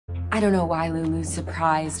don't know why Lulu's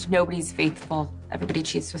surprised. Nobody's faithful. Everybody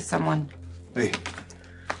cheats with someone. Hey,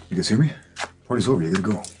 you guys hear me? Party's over, you gotta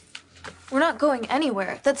go. We're not going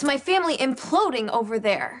anywhere. That's my family imploding over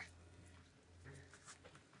there.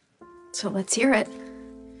 So let's hear it.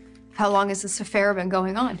 How long has this affair been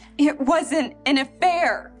going on? It wasn't an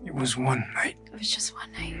affair. It was one night. It was just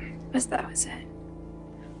one night. That was it.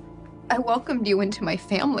 I welcomed you into my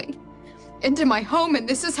family, into my home, and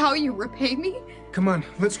this is how you repay me? Come on,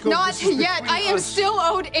 let's go. Not yet. I am still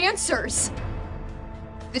owed answers.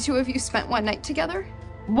 The two of you spent one night together?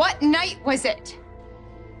 What night was it?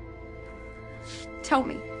 Tell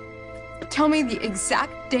me. Tell me the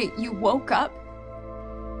exact date you woke up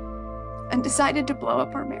and decided to blow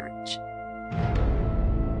up our marriage.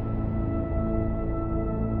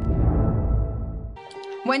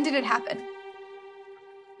 When did it happen?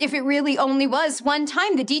 If it really only was one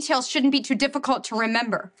time, the details shouldn't be too difficult to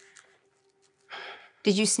remember.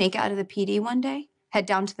 Did you sneak out of the PD one day? Head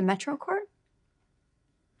down to the Metro Court?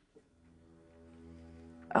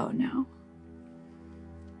 Oh, no.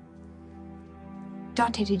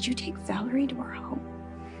 Dante, did you take Valerie to our home?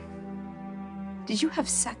 Did you have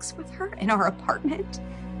sex with her in our apartment?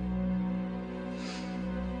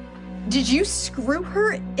 Did you screw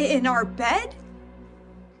her in our bed?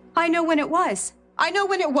 I know when it was. I know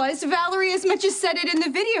when it was. Valerie as much as said it in the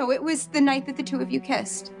video. It was the night that the two of you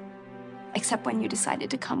kissed. Except when you decided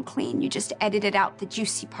to come clean, you just edited out the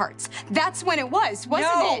juicy parts. That's when it was,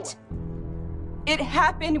 wasn't it? It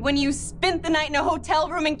happened when you spent the night in a hotel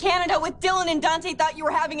room in Canada with Dylan and Dante thought you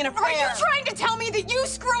were having an affair. Are you trying to tell me that you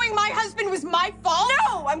screwing my husband was my fault?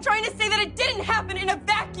 No, I'm trying to say that it didn't happen in a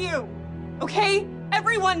vacuum. Okay?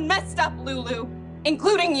 Everyone messed up, Lulu,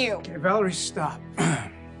 including you. Okay, Valerie, stop.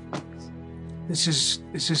 This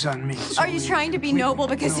is on me. Are you trying to be noble?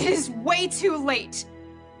 Because it is way too late.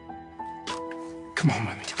 Come on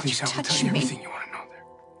with me, please. I will tell you everything you want to know there.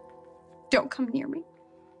 Don't come near me.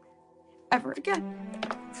 Ever again.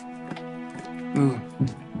 Lulu.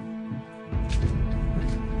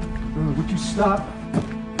 Lulu, would you stop?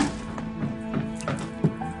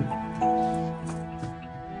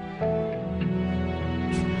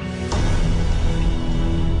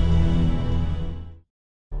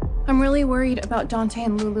 I'm really worried about Dante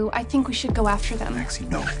and Lulu. I think we should go after them. Maxie,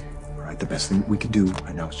 no. All right, the best thing we can do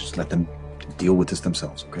right now is just let them deal with this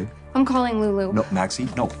themselves, okay? I'm calling Lulu. No, Maxie,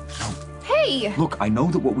 no. Hey! Look, I know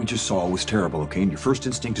that what we just saw was terrible, okay? And your first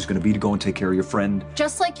instinct is going to be to go and take care of your friend.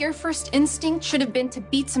 Just like your first instinct should have been to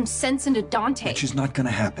beat some sense into Dante. Which is not going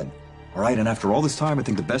to happen. All right, and after all this time, I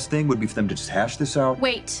think the best thing would be for them to just hash this out.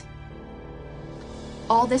 Wait.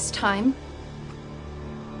 All this time?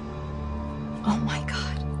 Oh my God.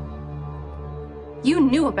 You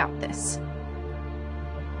knew about this.